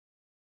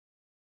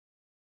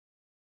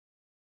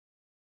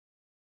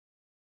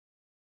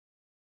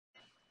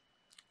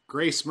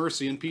Grace,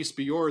 mercy, and peace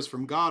be yours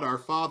from God our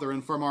Father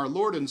and from our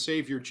Lord and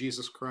Savior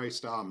Jesus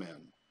Christ.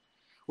 Amen.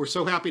 We're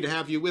so happy to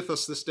have you with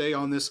us this day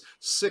on this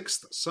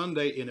 6th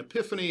Sunday in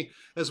Epiphany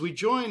as we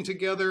join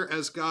together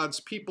as God's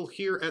people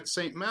here at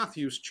St.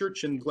 Matthew's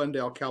Church in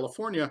Glendale,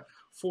 California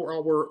for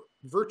our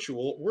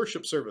virtual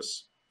worship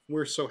service.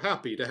 We're so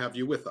happy to have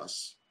you with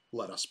us.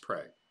 Let us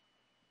pray.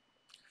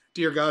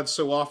 Dear God,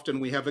 so often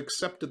we have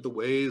accepted the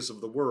ways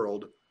of the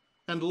world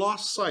and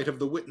lost sight of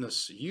the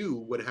witness you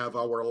would have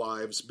our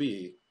lives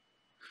be.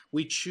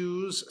 We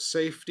choose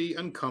safety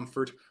and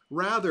comfort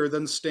rather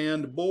than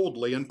stand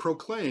boldly and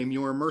proclaim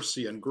your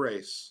mercy and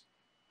grace.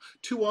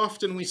 Too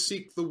often we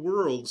seek the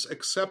world's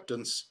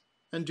acceptance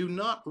and do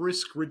not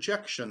risk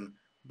rejection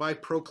by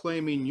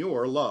proclaiming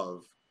your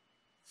love.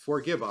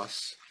 Forgive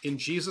us. In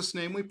Jesus'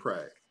 name we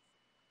pray.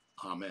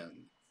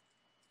 Amen.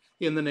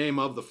 In the name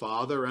of the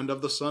Father, and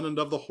of the Son, and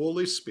of the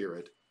Holy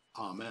Spirit.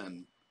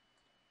 Amen.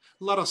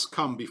 Let us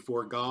come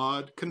before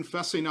God,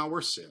 confessing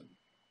our sin.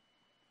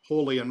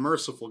 Holy and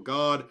merciful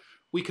God,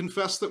 we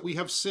confess that we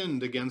have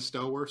sinned against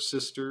our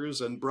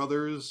sisters and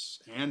brothers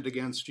and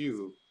against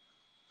you.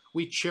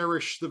 We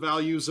cherish the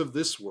values of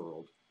this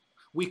world.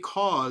 We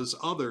cause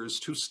others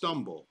to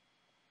stumble.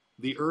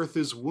 The earth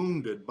is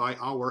wounded by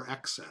our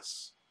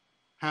excess.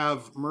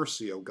 Have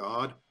mercy, O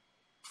God.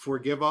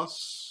 Forgive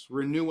us,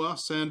 renew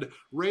us, and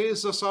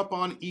raise us up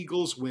on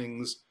eagle's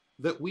wings,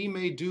 that we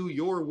may do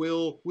your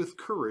will with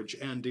courage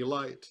and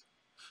delight.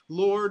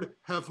 Lord,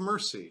 have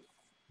mercy.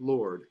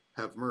 Lord,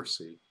 have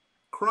mercy.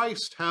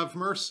 Christ, have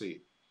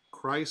mercy.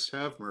 Christ,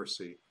 have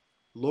mercy.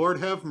 Lord,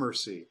 have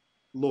mercy.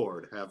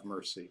 Lord, have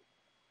mercy.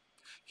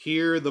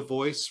 Hear the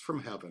voice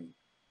from heaven.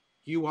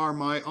 You are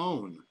my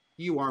own.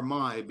 You are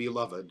my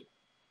beloved.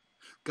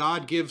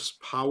 God gives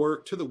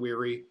power to the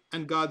weary,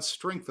 and God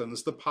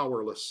strengthens the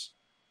powerless.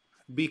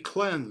 Be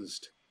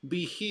cleansed,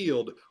 be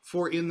healed,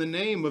 for in the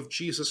name of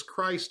Jesus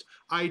Christ,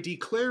 I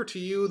declare to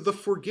you the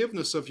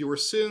forgiveness of your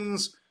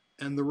sins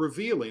and the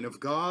revealing of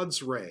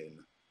God's reign.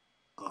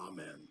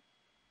 Amen.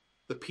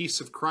 The peace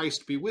of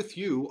Christ be with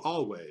you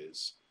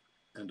always,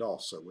 and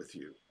also with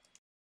you.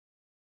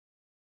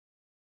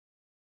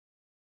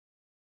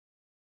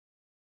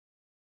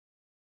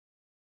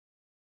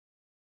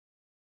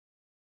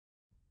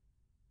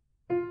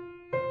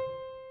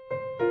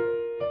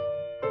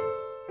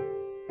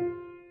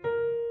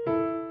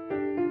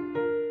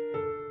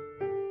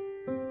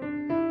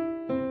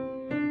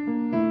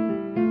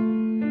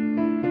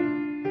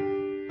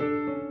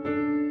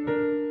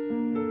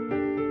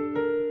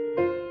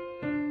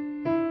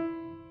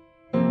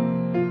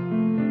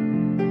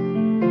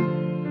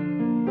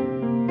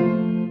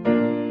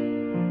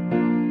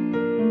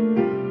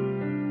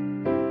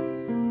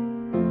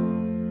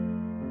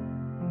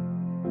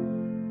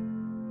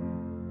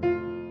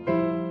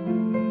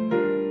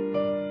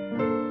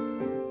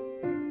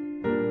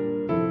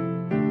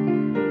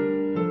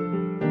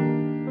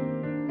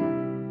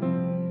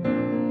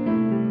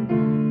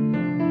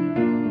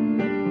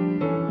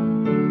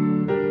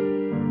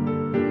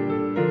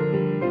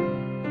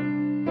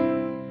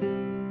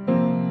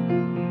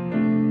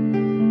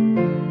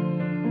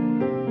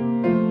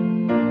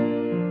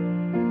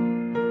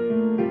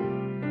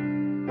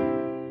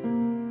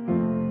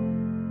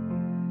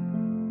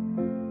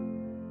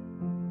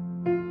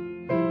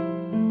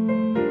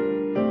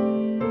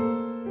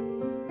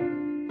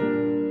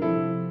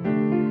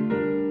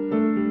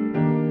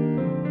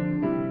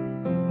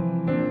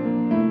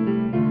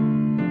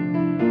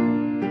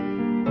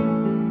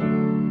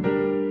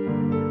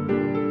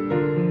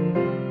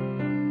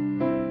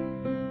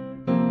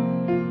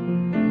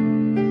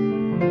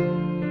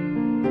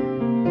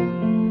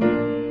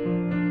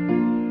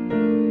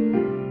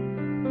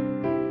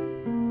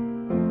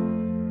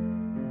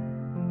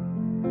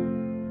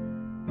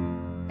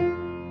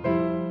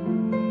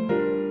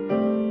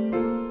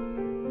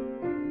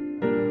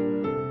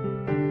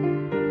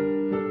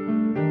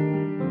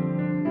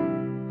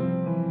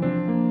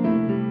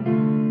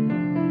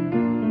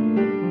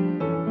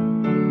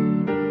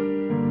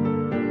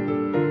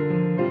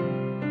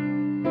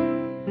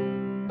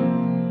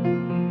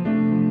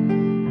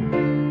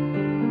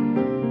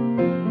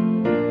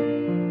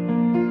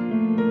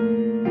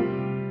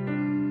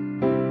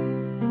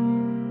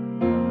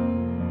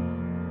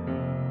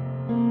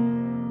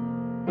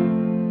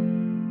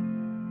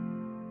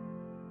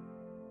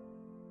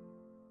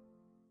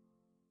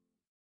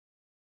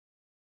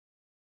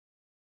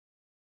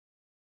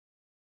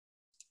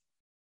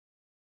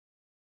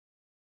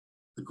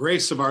 The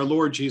grace of our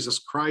Lord Jesus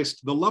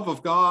Christ, the love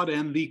of God,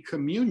 and the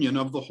communion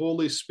of the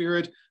Holy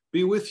Spirit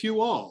be with you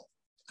all,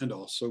 and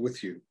also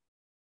with you.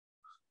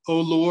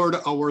 O Lord,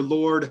 our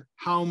Lord,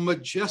 how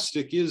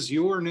majestic is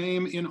your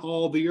name in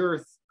all the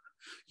earth.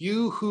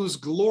 You whose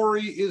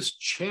glory is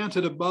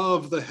chanted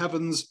above the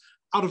heavens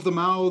out of the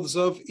mouths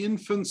of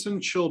infants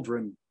and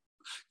children.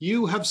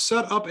 You have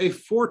set up a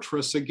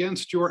fortress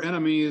against your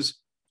enemies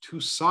to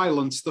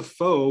silence the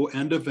foe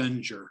and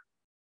avenger.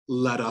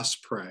 Let us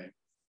pray.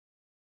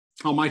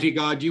 Almighty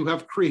God, you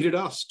have created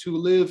us to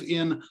live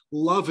in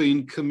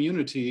loving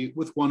community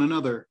with one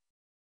another.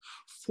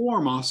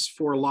 form us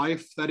for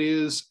life that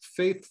is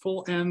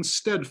faithful and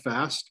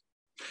steadfast,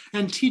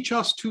 and teach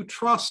us to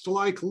trust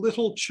like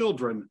little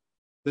children,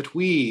 that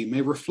we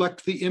may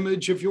reflect the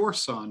image of your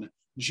Son,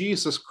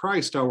 Jesus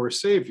Christ, our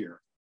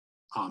Savior.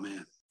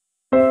 Amen.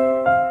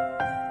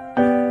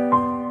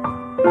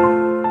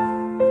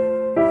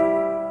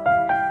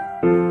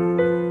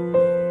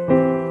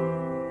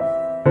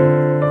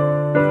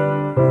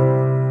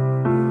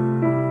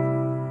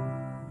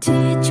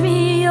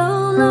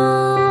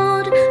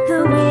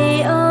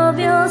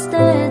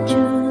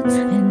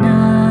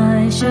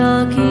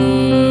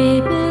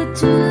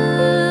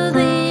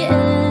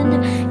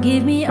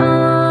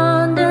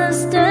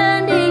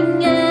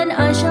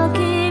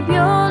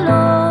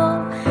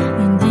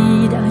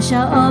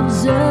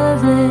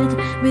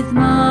 With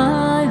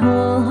my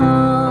whole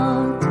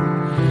heart,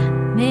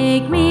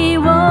 make me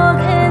walk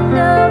in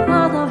the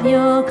path of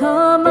your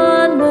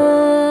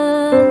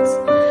commandments,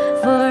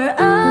 for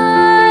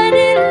I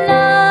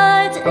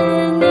delight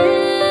in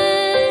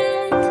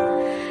it.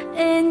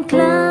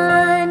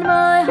 Incline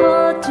my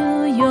heart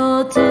to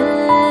your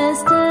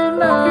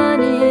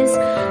testimonies,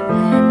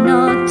 and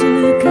not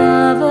to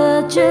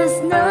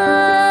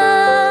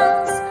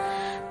covetousness.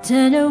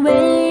 Turn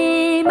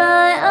away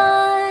my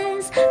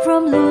eyes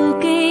from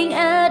looking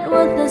at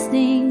worthless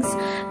things,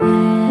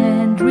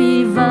 and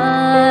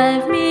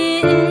revive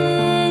me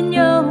in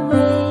your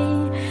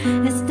way.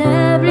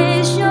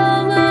 Establish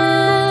your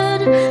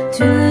word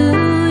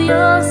to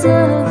your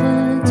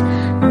servant,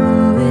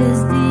 who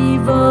is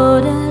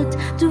devoted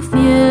to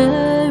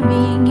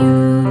fearing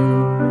you.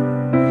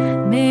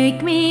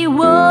 Make me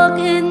walk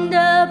in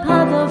the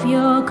path of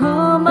your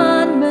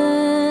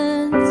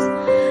commandments,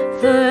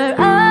 for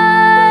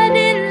I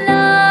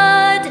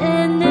delight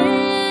in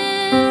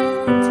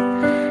it.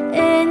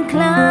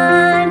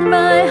 Incline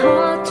my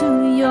heart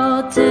to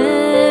your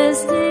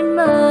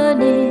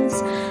testimonies,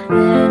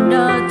 and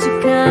not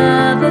to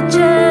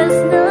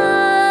covetousness.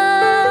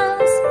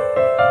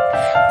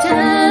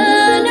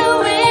 Turn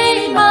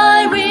away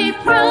my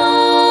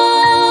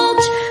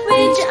reproach,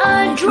 which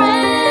I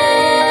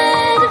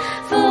dread,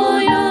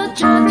 for your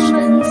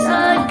judgments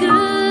are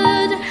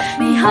good.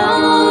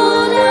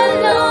 Behold, I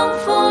long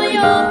for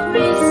your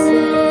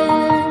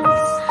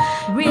precepts.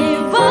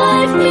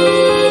 Revive me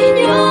in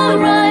your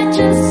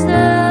righteousness.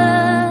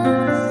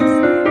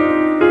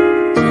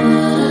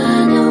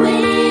 Turn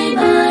away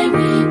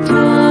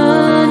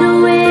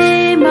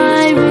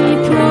my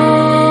reproach,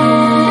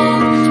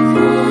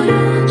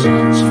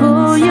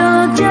 for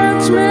your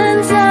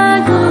judgments are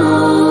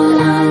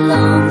good. I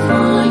long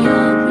for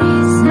your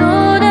precepts.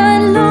 Lord, I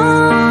long.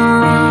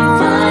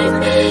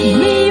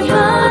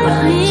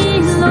 Revive me,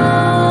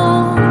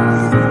 Lord.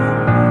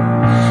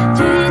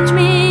 Teach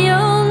me, O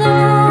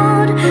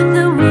Lord,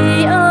 the way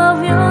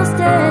of your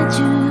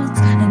statutes,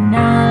 and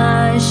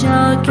I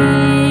shall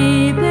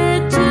keep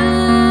it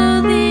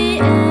to the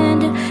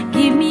end.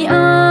 Give me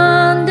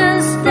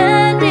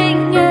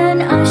understanding,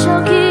 and I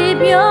shall keep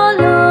your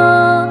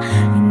law.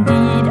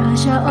 Indeed, I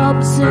shall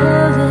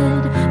observe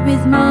it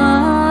with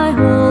my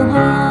whole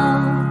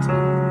heart.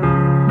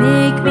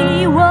 Make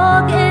me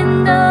walk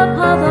in the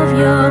path of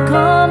your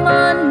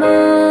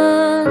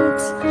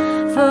commandments,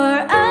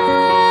 for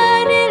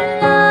I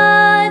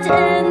delight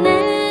in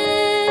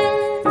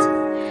it.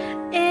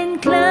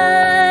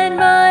 Incline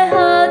my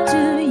heart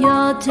to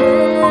your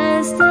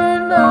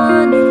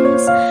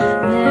testimonies,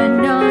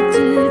 and not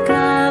to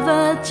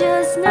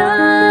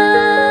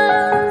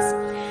covetousness.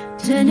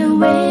 Turn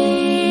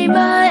away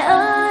my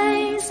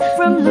eyes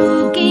from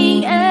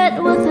looking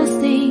at worthless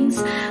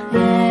things,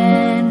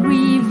 and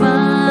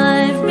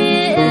revive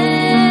me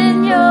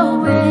in your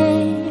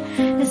way.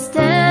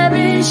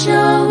 Establish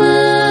your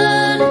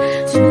word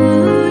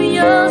to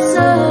your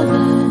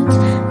servant,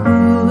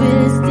 who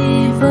is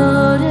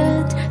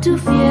devoted to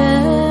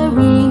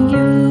fearing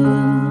you.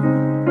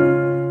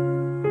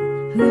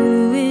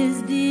 Who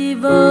is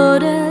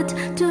devoted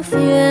to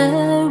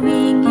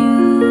fearing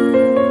you.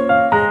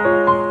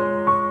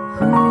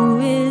 Who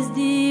is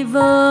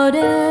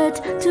devoted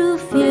to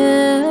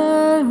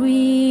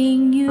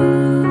fearing you.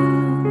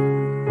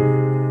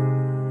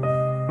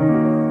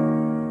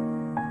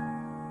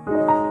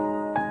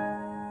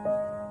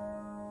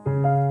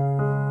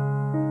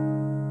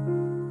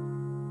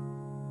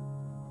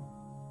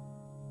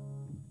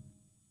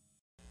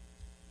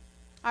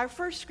 Our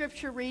first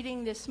scripture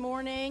reading this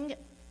morning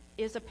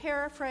is a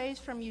paraphrase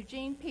from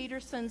Eugene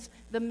Peterson's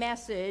The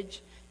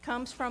Message.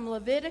 Comes from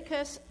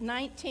Leviticus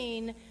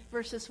 19,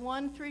 verses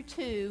 1 through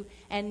 2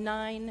 and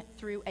 9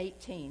 through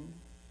 18.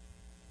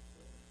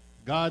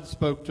 God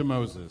spoke to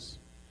Moses,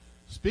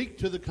 "Speak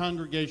to the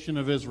congregation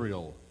of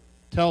Israel.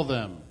 Tell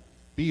them,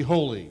 be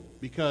holy,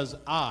 because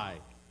I,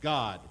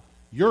 God,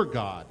 your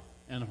God,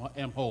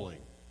 am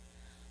holy."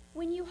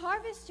 When you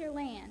harvest your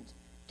land,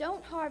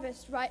 don't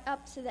harvest right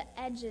up to the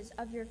edges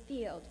of your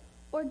field,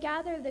 or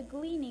gather the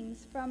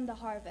gleanings from the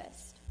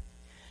harvest.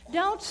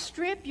 Don't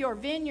strip your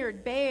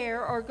vineyard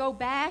bare or go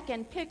back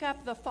and pick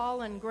up the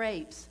fallen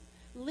grapes.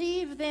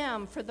 Leave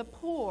them for the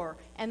poor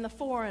and the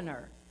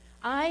foreigner.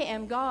 I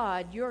am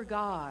God, your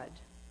God.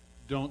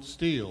 Don't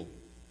steal.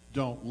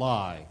 Don't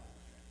lie.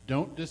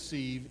 Don't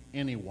deceive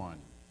anyone.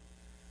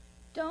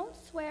 Don't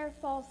swear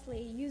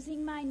falsely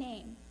using my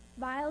name,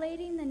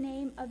 violating the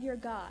name of your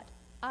God.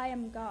 I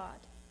am God.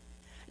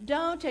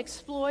 Don't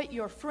exploit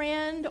your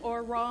friend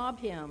or rob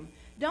him.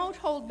 Don't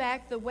hold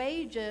back the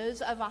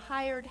wages of a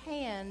hired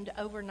hand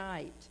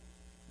overnight.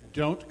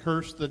 Don't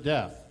curse the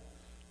deaf.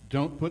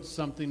 Don't put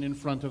something in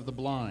front of the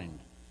blind.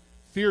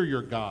 Fear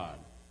your God.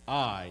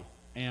 I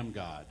am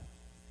God.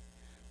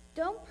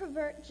 Don't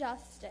pervert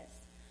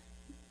justice.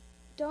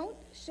 Don't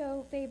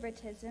show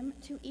favoritism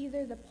to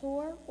either the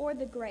poor or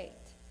the great.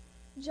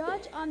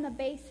 Judge on the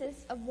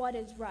basis of what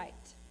is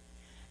right.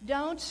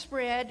 Don't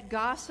spread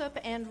gossip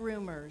and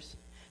rumors.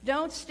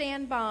 Don't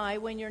stand by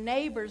when your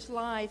neighbor's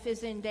life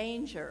is in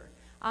danger.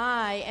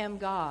 I am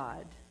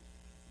God.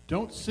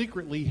 Don't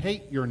secretly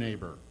hate your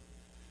neighbor.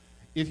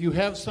 If you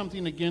have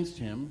something against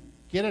him,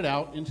 get it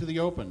out into the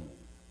open.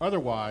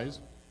 Otherwise,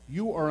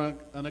 you are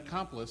an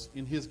accomplice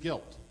in his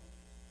guilt.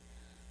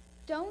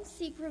 Don't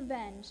seek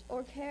revenge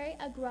or carry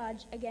a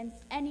grudge against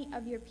any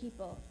of your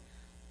people.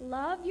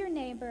 Love your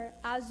neighbor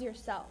as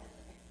yourself.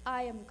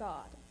 I am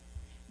God.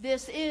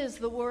 This is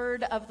the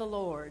word of the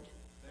Lord.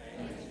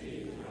 Thanks be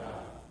to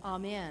God.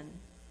 Amen.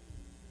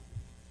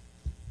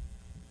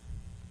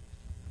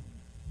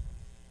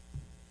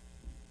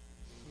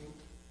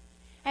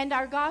 And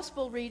our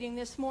gospel reading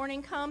this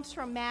morning comes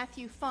from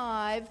Matthew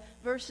 5,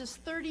 verses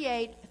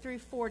 38 through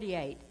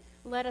 48.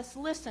 Let us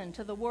listen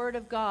to the word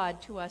of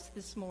God to us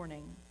this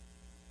morning.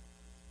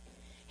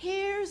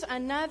 Here's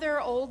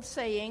another old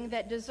saying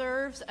that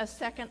deserves a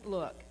second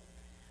look.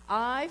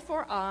 Eye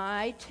for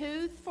eye,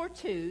 tooth for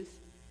tooth.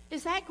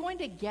 Is that going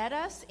to get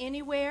us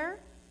anywhere?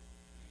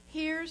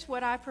 Here's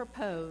what I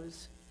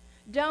propose.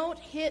 Don't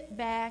hit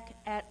back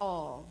at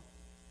all.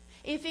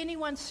 If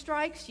anyone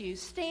strikes you,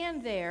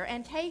 stand there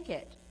and take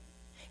it.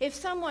 If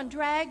someone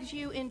drags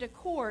you into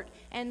court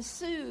and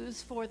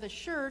sues for the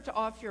shirt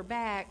off your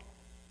back,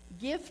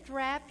 gift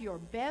wrap your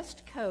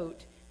best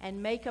coat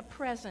and make a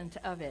present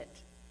of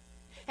it.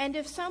 And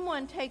if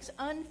someone takes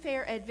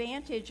unfair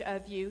advantage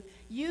of you,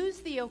 use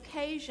the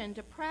occasion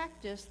to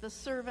practice the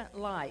servant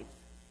life.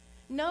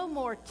 No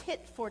more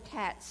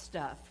tit-for-tat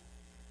stuff.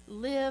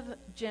 Live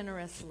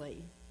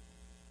generously.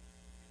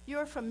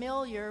 You're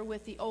familiar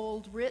with the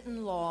old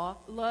written law,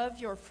 love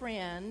your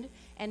friend,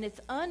 and its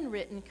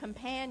unwritten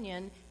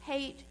companion,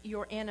 hate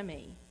your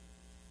enemy.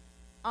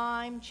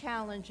 I'm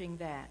challenging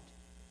that.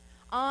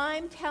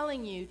 I'm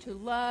telling you to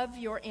love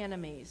your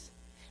enemies.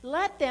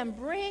 Let them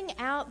bring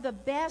out the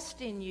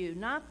best in you,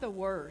 not the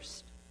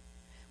worst.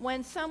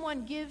 When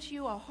someone gives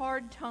you a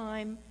hard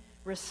time,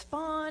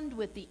 respond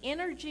with the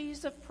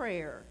energies of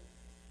prayer,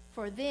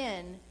 for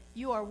then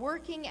you are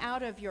working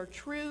out of your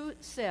true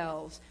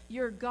selves,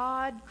 your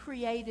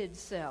God-created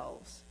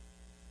selves.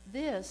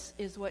 This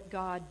is what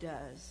God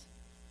does.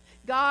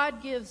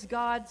 God gives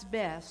God's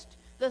best,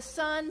 the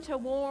sun to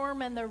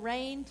warm and the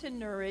rain to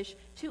nourish,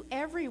 to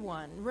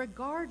everyone,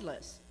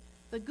 regardless,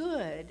 the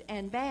good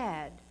and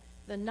bad,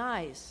 the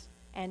nice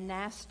and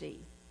nasty.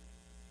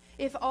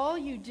 If all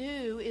you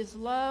do is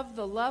love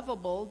the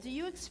lovable, do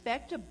you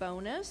expect a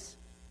bonus?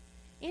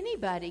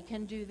 Anybody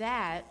can do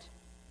that.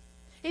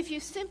 If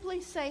you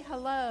simply say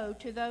hello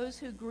to those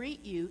who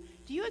greet you,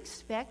 do you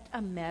expect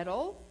a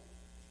medal?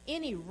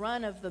 Any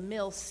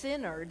run-of-the-mill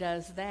sinner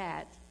does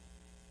that.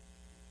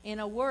 In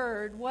a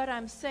word, what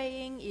I'm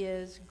saying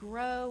is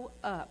grow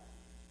up.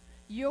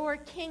 You're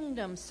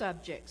kingdom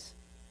subjects.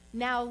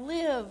 Now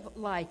live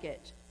like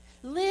it.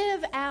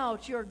 Live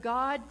out your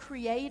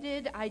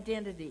God-created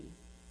identity.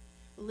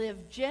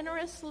 Live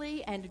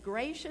generously and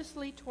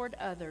graciously toward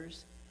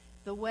others,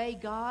 the way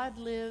God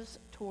lives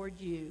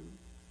toward you.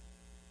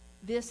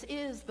 This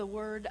is the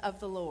word of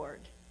the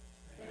Lord.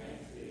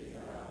 Thanks be to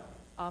God.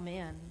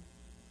 Amen.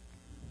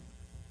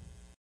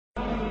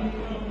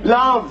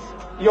 Love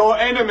your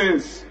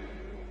enemies.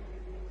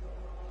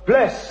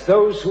 Bless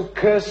those who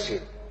curse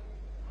you.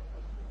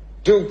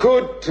 Do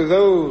good to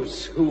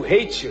those who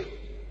hate you.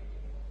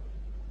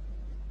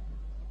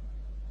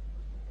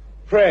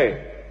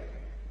 Pray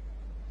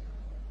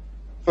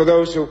for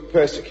those who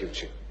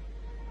persecute you.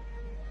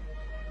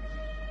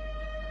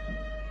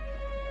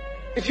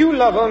 If you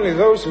love only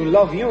those who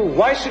love you,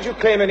 why should you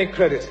claim any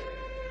credit?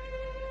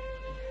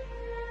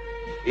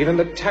 Even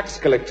the tax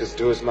collectors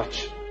do as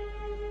much.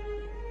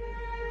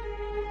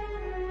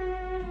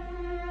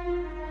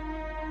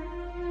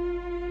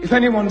 If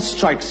anyone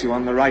strikes you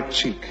on the right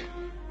cheek,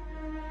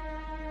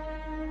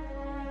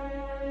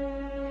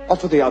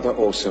 offer the other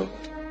also.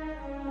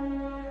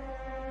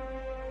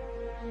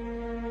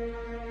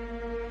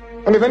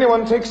 And if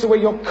anyone takes away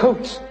your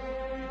coat,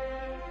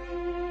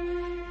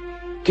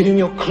 give him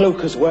your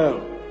cloak as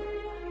well.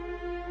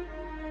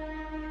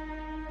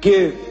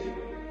 Give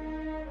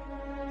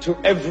to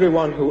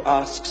everyone who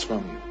asks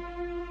from you.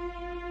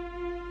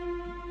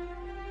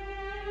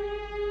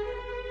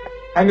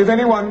 And if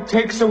anyone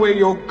takes away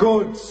your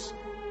goods,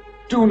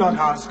 do not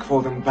ask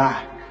for them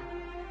back.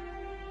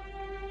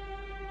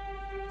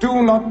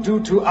 Do not do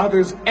to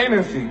others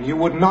anything you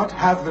would not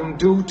have them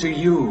do to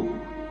you.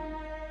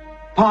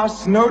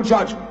 Pass no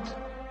judgment,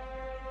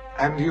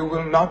 and you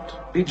will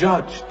not be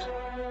judged.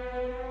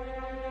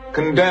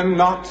 Condemn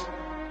not,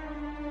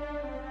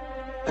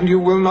 and you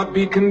will not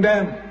be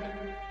condemned.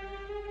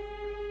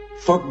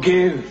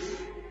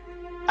 Forgive,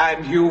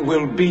 and you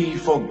will be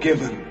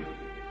forgiven.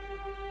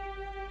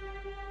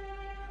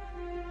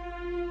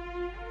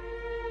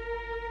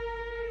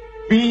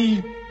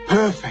 Be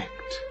perfect,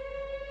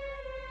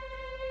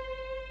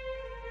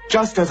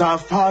 just as our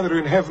Father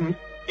in heaven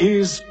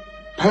is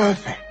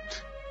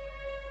perfect.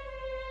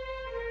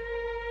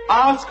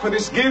 Ask for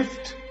this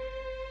gift,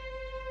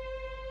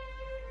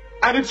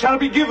 and it shall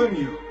be given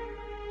you.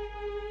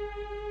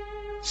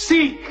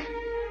 Seek,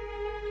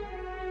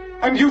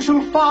 and you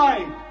shall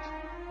find.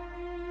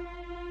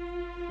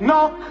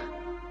 Knock,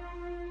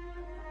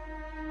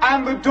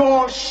 and the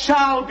door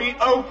shall be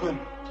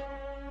opened.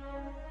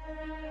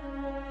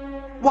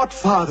 What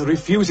father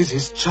refuses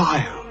his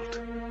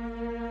child?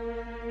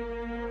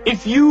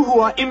 If you who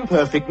are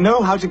imperfect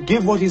know how to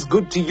give what is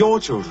good to your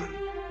children,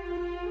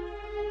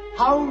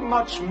 how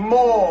much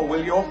more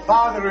will your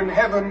Father in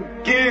heaven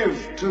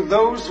give to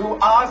those who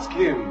ask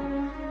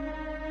him?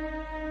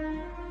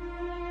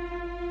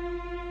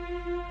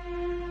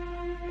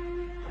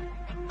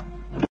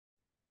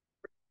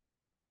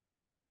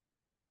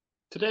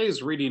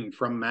 Today's reading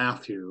from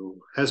Matthew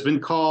has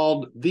been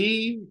called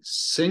the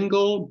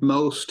single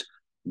most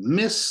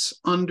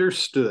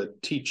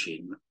misunderstood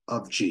teaching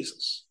of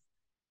Jesus.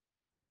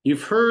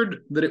 You've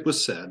heard that it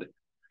was said,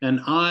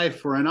 an eye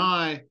for an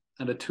eye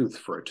and a tooth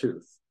for a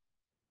tooth.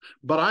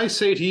 But I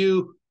say to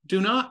you, do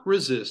not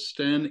resist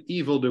an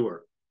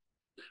evildoer.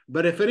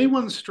 But if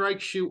anyone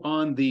strikes you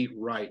on the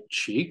right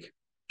cheek,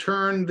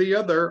 turn the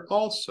other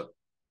also.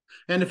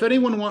 And if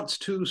anyone wants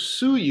to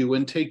sue you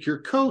and take your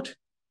coat,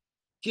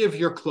 give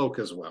your cloak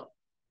as well.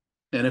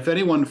 And if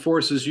anyone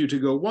forces you to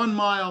go 1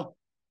 mile,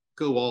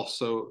 go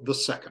also the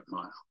 2nd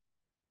mile.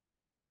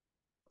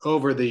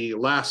 Over the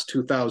last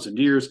 2,000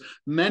 years,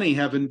 many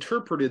have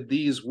interpreted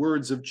these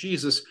words of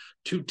Jesus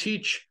to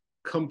teach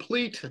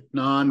complete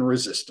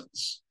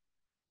non-resistance.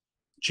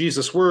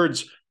 Jesus'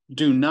 words,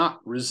 do not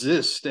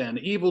resist an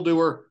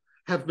evildoer,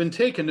 have been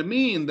taken to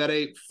mean that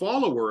a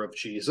follower of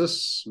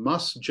Jesus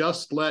must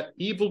just let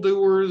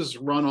evildoers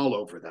run all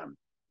over them.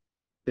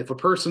 If a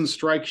person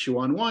strikes you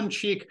on one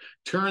cheek,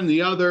 turn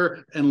the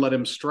other and let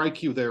him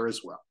strike you there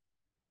as well.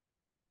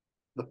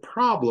 The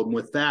problem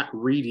with that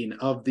reading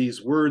of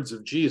these words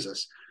of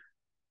Jesus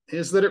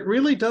is that it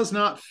really does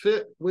not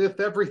fit with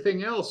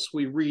everything else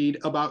we read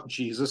about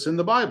Jesus in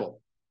the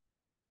Bible.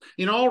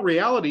 In all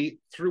reality,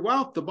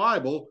 throughout the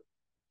Bible,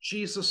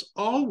 Jesus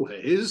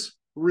always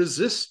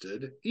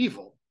resisted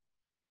evil.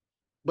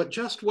 But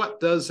just what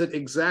does it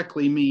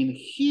exactly mean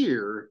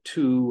here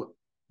to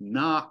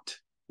not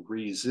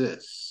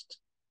resist?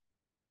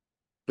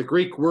 The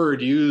Greek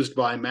word used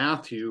by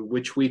Matthew,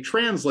 which we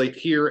translate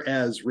here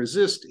as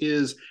resist,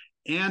 is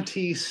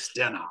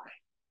antisteni.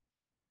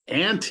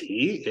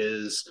 Anti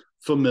is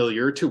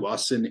familiar to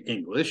us in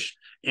English.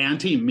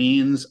 Anti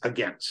means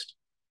against.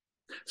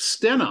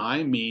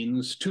 Steni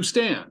means to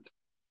stand.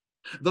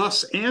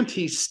 Thus,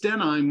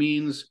 antisteni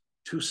means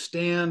to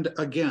stand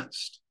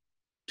against.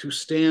 To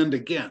stand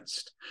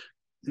against.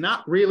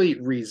 Not really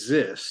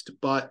resist,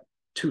 but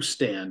to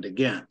stand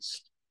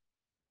against.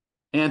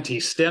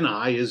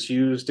 Antisteni is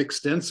used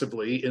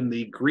extensively in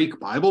the Greek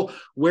Bible,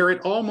 where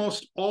it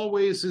almost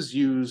always is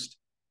used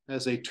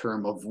as a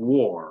term of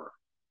war.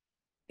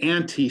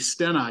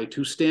 Antisteni,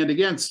 to stand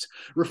against,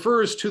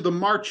 refers to the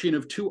marching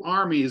of two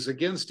armies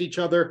against each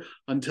other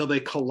until they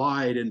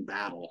collide in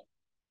battle.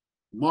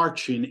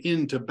 Marching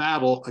into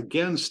battle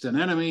against an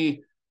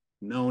enemy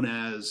known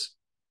as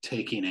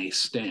taking a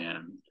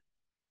stand.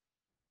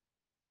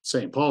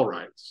 St. Paul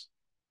writes,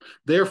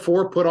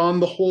 therefore put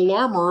on the whole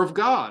armor of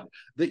God,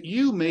 that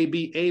you may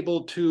be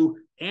able to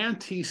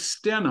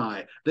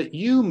antisteni, that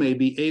you may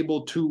be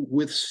able to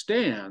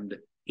withstand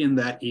in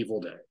that evil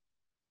day.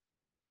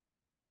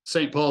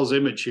 St. Paul's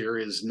image here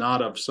is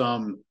not of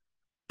some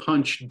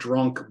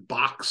punch-drunk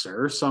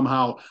boxer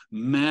somehow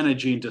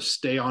managing to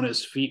stay on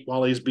his feet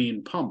while he's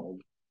being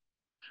pummeled.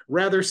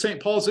 Rather, St.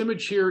 Paul's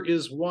image here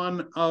is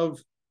one of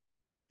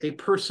a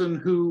person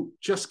who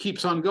just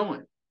keeps on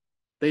going.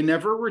 They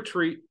never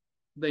retreat.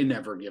 They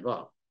never give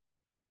up.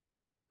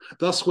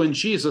 Thus, when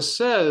Jesus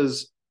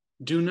says,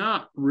 do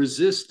not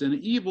resist an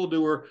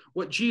evildoer,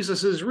 what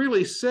Jesus is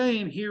really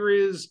saying here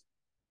is,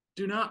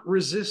 do not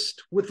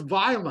resist with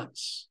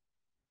violence.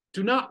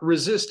 Do not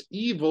resist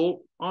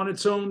evil on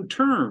its own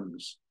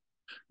terms.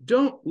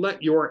 Don't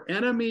let your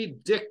enemy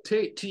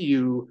dictate to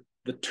you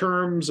the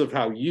terms of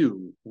how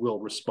you will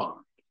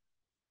respond.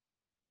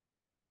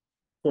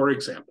 For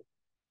example,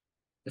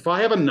 if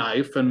I have a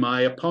knife and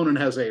my opponent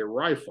has a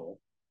rifle,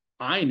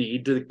 I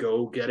need to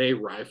go get a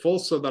rifle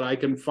so that I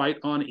can fight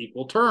on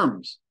equal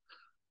terms.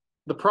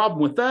 The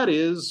problem with that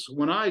is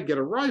when I get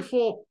a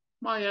rifle,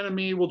 my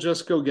enemy will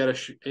just go get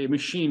a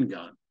machine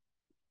gun.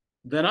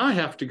 Then I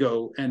have to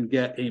go and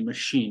get a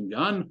machine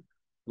gun,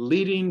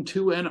 leading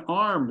to an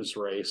arms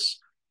race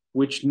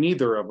which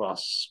neither of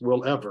us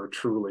will ever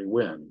truly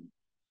win.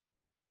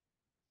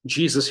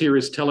 Jesus here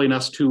is telling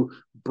us to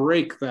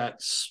break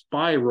that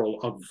spiral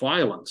of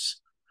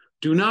violence.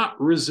 Do not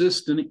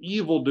resist an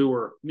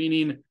evildoer,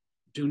 meaning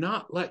do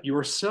not let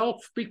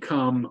yourself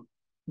become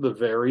the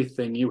very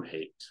thing you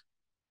hate.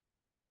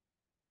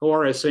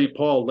 Or as St.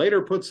 Paul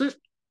later puts it,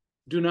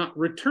 do not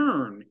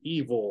return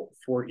evil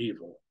for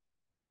evil.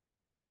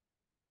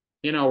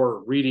 In our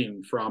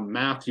reading from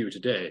Matthew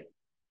today,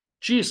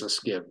 Jesus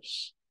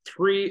gives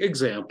 3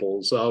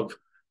 examples of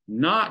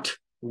not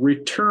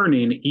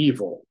returning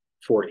evil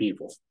for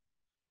evil.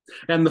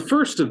 And the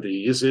first of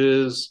these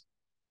is,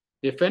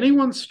 if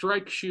anyone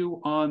strikes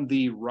you on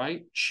the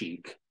right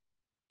cheek,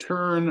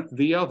 turn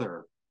the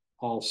other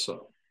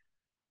also.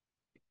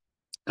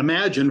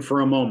 Imagine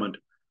for a moment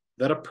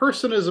that a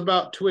person is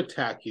about to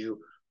attack you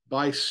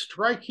by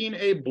striking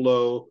a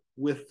blow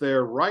with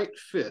their right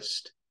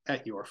fist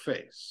at your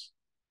face.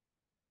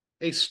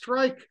 A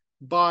strike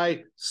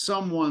by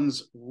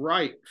someone's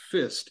right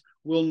fist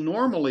will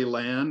normally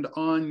land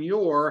on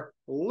your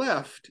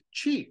left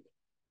cheek.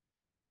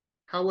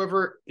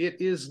 However, it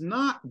is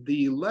not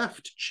the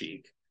left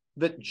cheek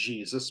that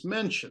Jesus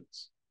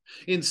mentions.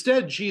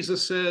 Instead,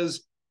 Jesus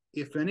says,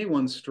 if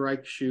anyone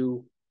strikes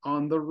you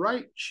on the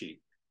right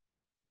cheek,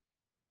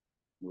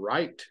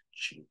 right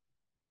cheek.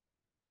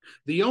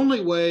 The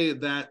only way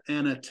that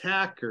an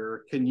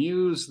attacker can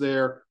use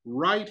their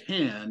right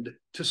hand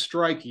to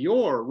strike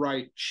your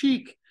right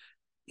cheek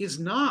is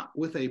not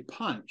with a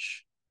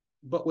punch,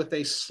 but with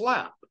a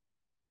slap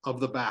of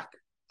the back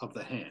of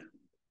the hand.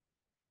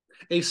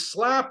 A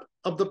slap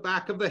of the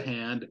back of the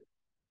hand,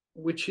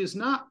 which is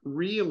not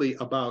really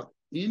about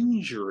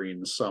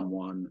injuring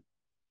someone,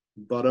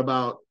 but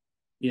about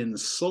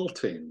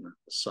insulting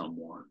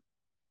someone.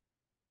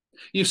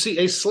 You see,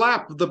 a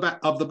slap of the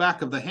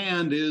back of the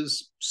hand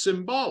is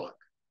symbolic.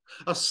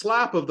 A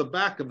slap of the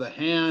back of the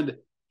hand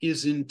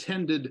is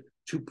intended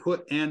to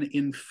put an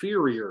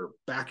inferior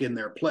back in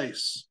their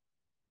place.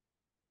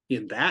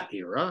 In that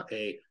era,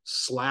 a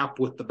slap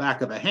with the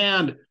back of the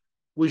hand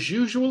was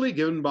usually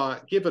given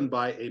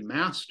by a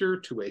master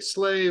to a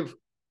slave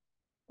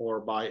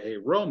or by a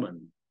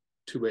Roman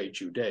to a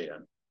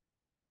Judean.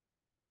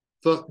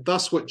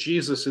 Thus, what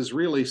Jesus is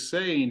really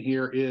saying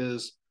here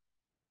is,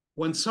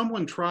 when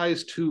someone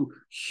tries to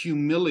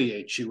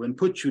humiliate you and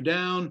put you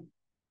down,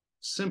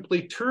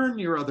 simply turn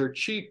your other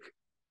cheek,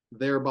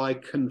 thereby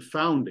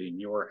confounding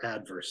your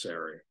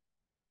adversary.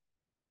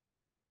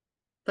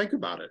 Think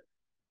about it.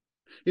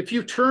 If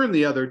you turn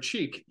the other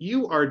cheek,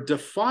 you are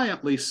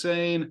defiantly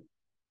saying,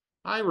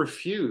 I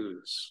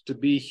refuse to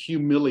be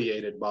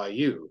humiliated by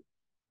you.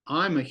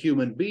 I'm a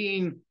human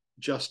being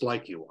just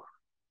like you are.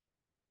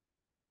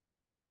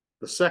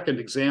 The second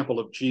example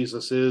of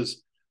Jesus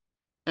is,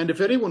 and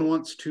if anyone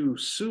wants to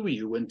sue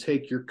you and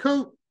take your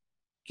coat,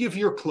 give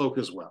your cloak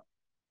as well.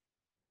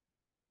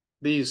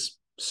 These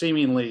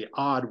seemingly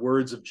odd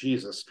words of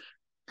Jesus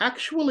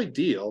actually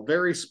deal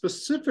very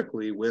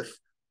specifically with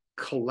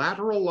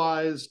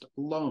collateralized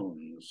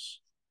loans.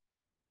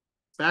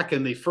 Back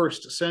in the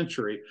 1st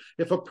century,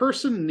 if a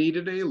person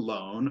needed a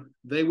loan,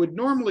 they would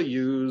normally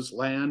use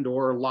land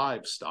or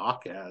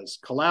livestock as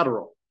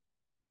collateral.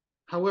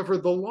 However,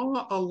 the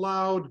law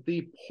allowed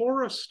the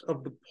poorest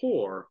of the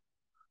poor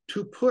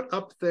to put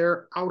up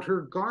their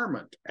outer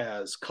garment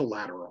as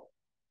collateral.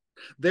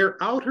 Their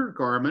outer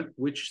garment,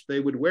 which they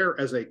would wear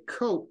as a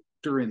coat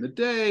during the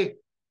day,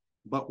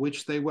 but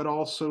which they would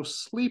also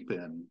sleep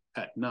in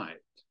at night.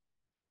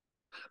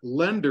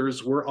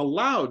 Lenders were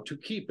allowed to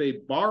keep a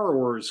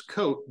borrower's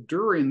coat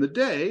during the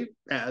day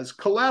as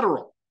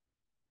collateral.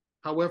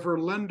 However,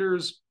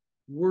 lenders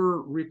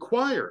were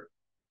required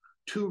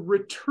to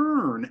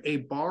return a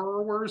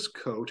borrower's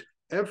coat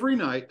every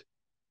night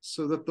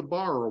so that the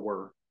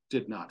borrower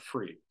did not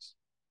freeze.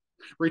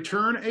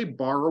 Return a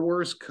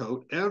borrower's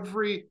coat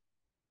every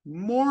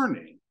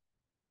morning,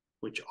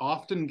 which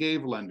often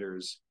gave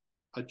lenders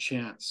a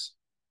chance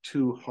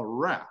to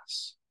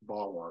harass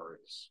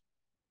borrowers.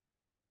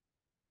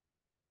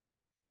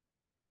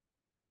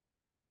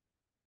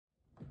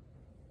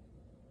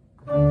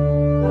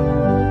 One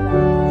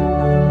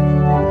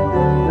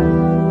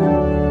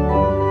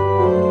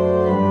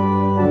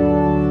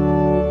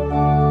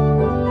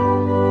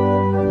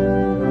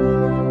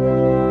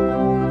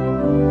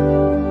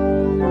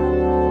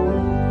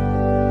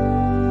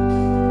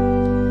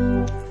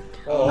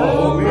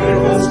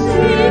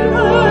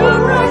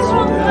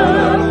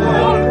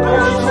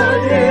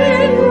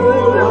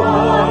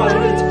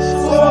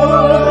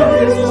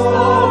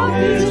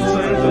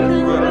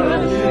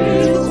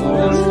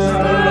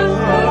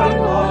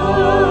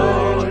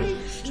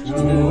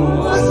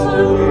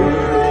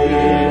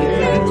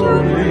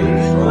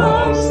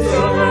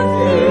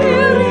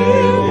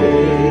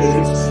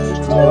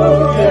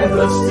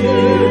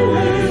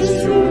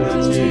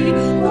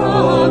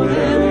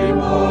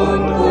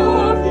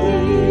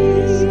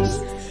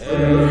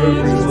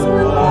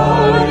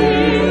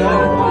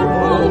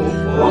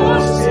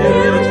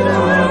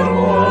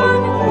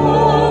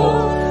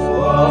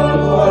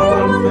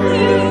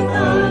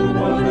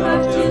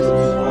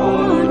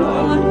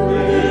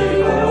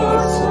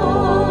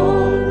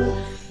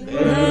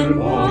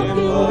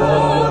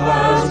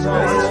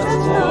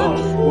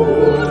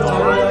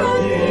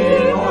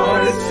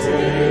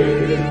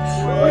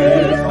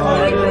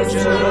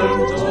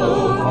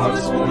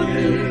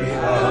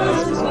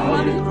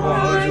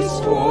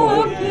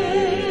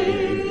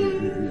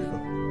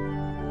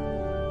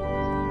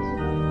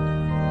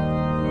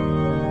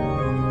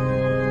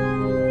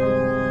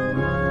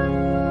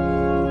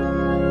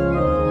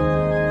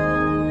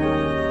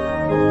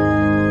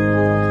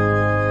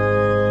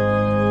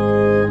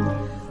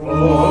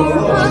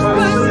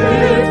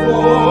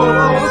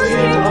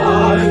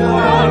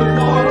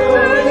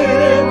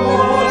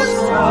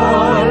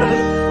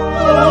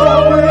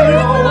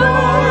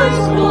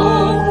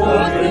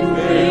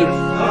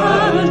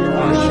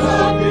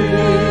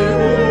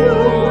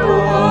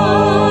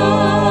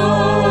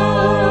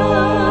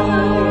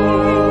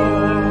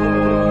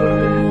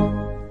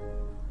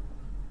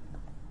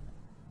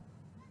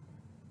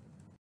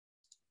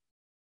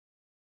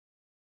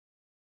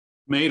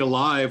Made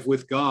alive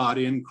with God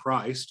in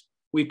Christ,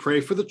 we pray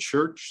for the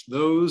church,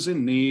 those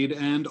in need,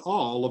 and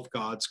all of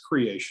God's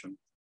creation.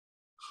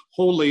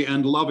 Holy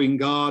and loving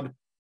God,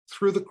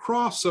 through the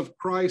cross of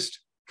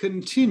Christ,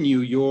 continue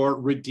your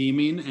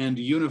redeeming and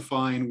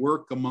unifying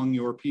work among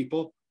your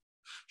people.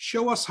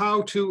 Show us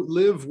how to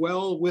live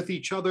well with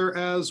each other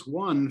as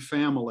one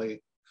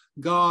family.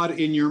 God,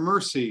 in your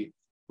mercy,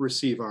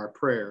 receive our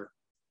prayer.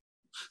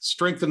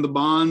 Strengthen the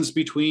bonds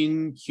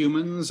between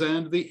humans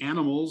and the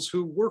animals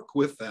who work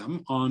with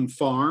them on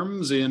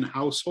farms, in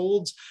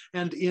households,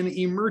 and in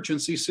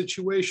emergency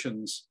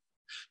situations.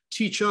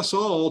 Teach us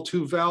all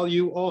to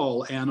value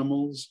all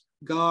animals.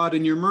 God,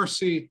 in your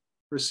mercy,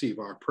 receive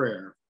our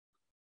prayer.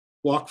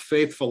 Walk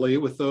faithfully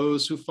with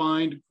those who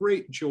find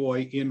great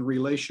joy in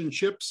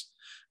relationships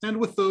and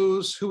with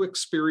those who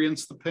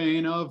experience the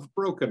pain of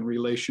broken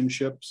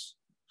relationships.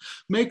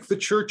 Make the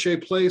church a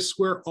place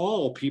where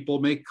all people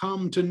may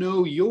come to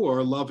know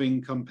your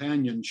loving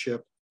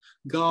companionship.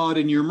 God,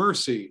 in your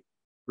mercy,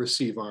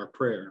 receive our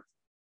prayer.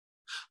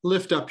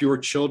 Lift up your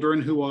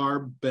children who are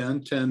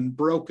bent and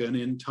broken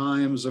in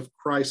times of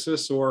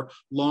crisis or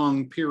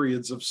long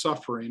periods of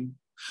suffering.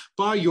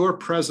 By your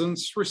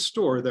presence,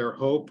 restore their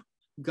hope.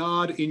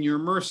 God, in your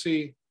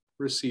mercy,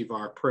 receive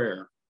our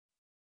prayer.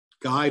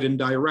 Guide and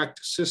direct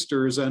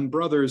sisters and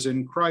brothers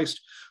in Christ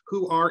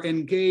who are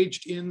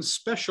engaged in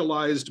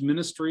specialized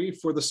ministry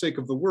for the sake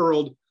of the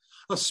world,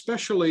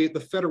 especially the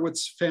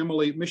Federwitz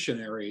family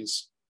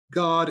missionaries.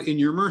 God, in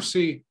your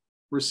mercy,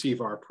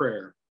 receive our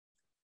prayer.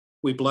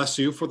 We bless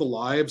you for the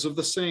lives of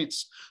the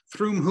saints,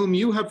 through whom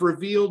you have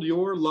revealed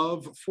your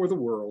love for the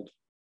world.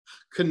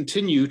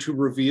 Continue to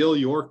reveal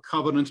your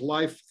covenant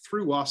life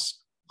through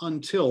us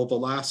until the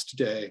last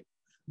day.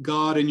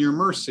 God, in your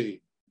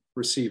mercy,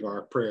 receive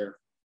our prayer.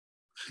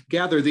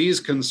 Gather these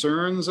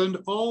concerns and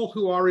all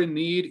who are in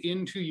need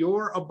into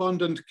your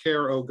abundant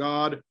care, O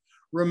God,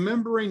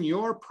 remembering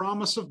your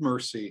promise of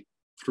mercy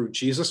through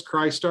Jesus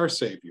Christ our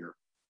Savior.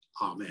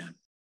 Amen.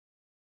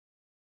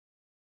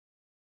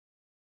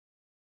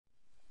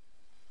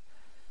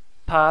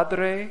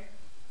 Padre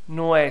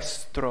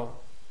nuestro,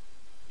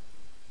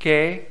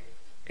 que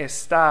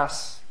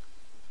estás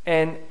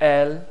en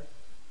el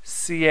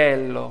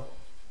cielo,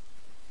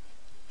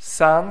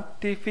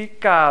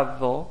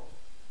 santificado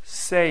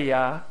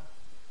sea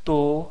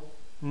tu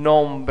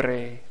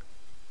nombre.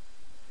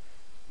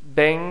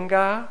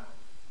 Venga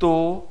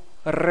tu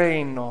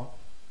reino.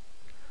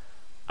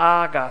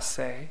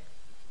 Hágase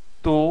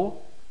tu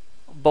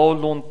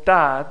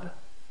voluntad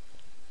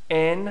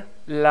en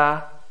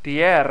la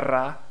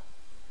tierra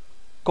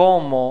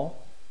como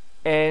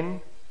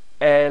en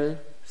el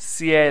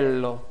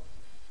cielo.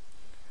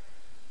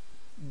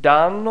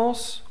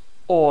 Danos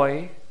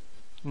hoy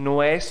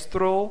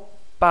nuestro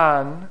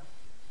pan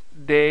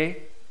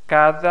de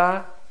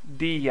cada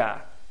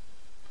día.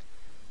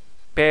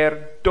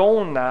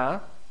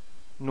 Perdona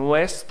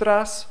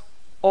nuestras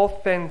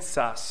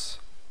ofensas,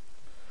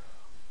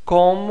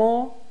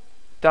 como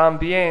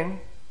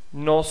también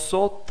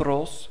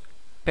nosotros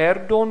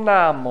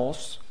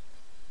perdonamos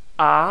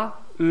a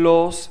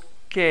los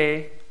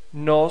que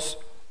nos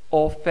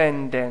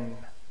ofenden.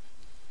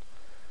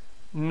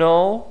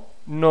 No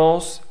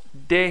nos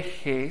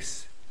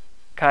dejes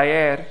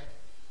caer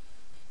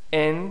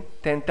en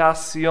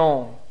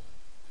tentación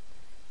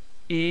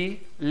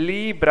y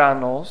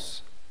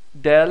líbranos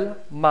del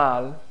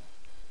mal.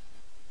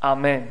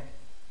 Amén.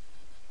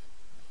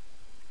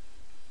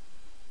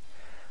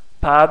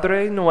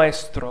 Padre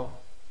nuestro,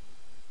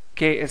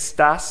 que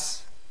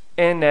estás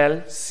en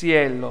el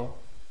cielo,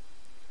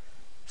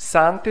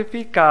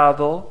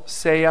 santificado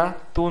sea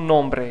tu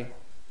nombre.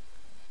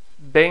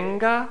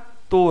 Venga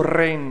tu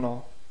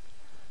reino.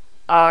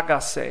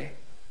 Hágase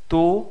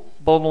tu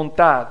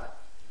voluntad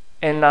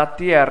en la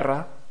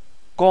tierra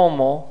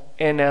como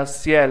en el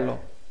cielo.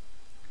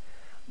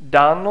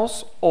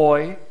 Danos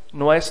hoy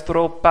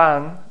nuestro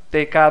pan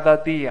de cada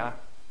día.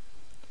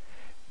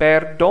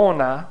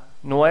 Perdona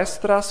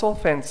nuestras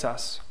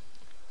ofensas,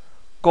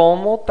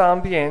 como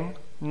también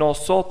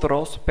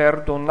nosotros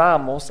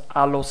perdonamos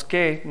a los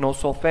que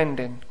nos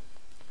ofenden.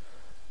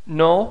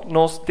 No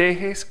nos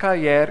dejes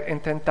caer en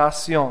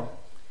tentación,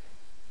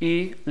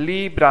 y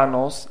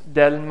líbranos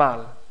del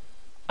mal.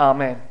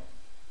 Amén.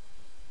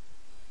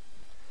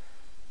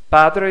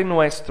 Padre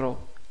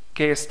nuestro,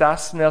 que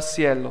estás en el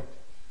cielo,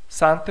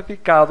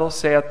 santificado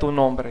sea tu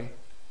nombre.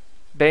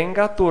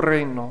 Venga tu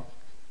reino.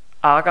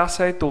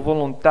 Hágase tu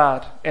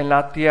voluntad en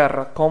la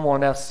tierra como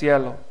en el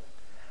cielo.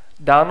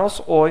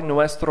 Danos hoy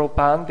nuestro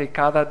pan de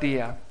cada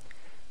día.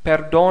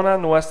 Perdona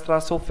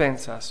nuestras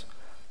ofensas,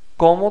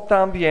 como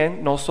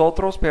también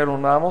nosotros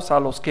perdonamos a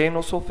los que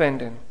nos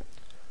ofenden.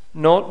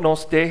 No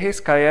nos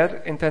dejes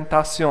caer en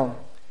tentación,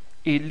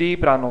 y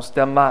líbranos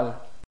del mal.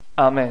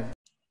 Amén.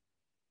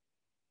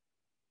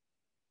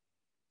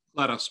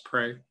 Let us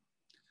pray.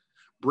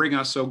 Bring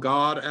us, O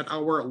God, at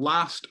our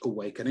last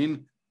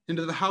awakening,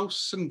 into the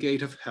house and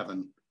gate of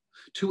heaven,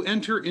 to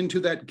enter into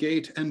that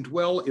gate and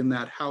dwell in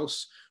that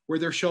house where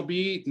there shall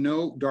be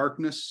no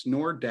darkness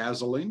nor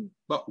dazzling,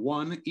 but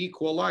one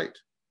equal light.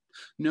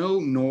 No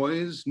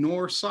noise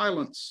nor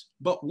silence,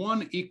 but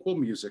one equal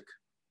music.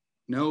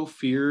 No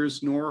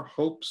fears nor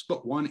hopes,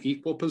 but one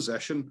equal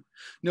possession.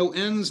 No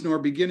ends nor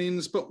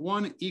beginnings, but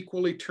one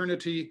equal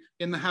eternity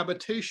in the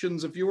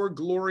habitations of your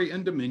glory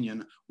and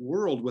dominion,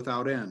 world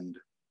without end.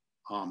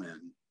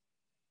 Amen.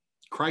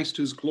 Christ,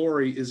 whose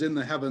glory is in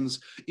the heavens,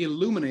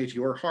 illuminate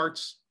your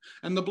hearts,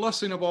 and the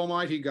blessing of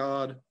Almighty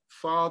God,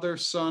 Father,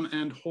 Son,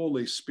 and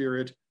Holy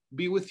Spirit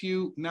be with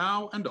you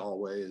now and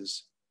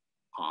always.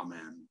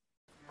 Amen.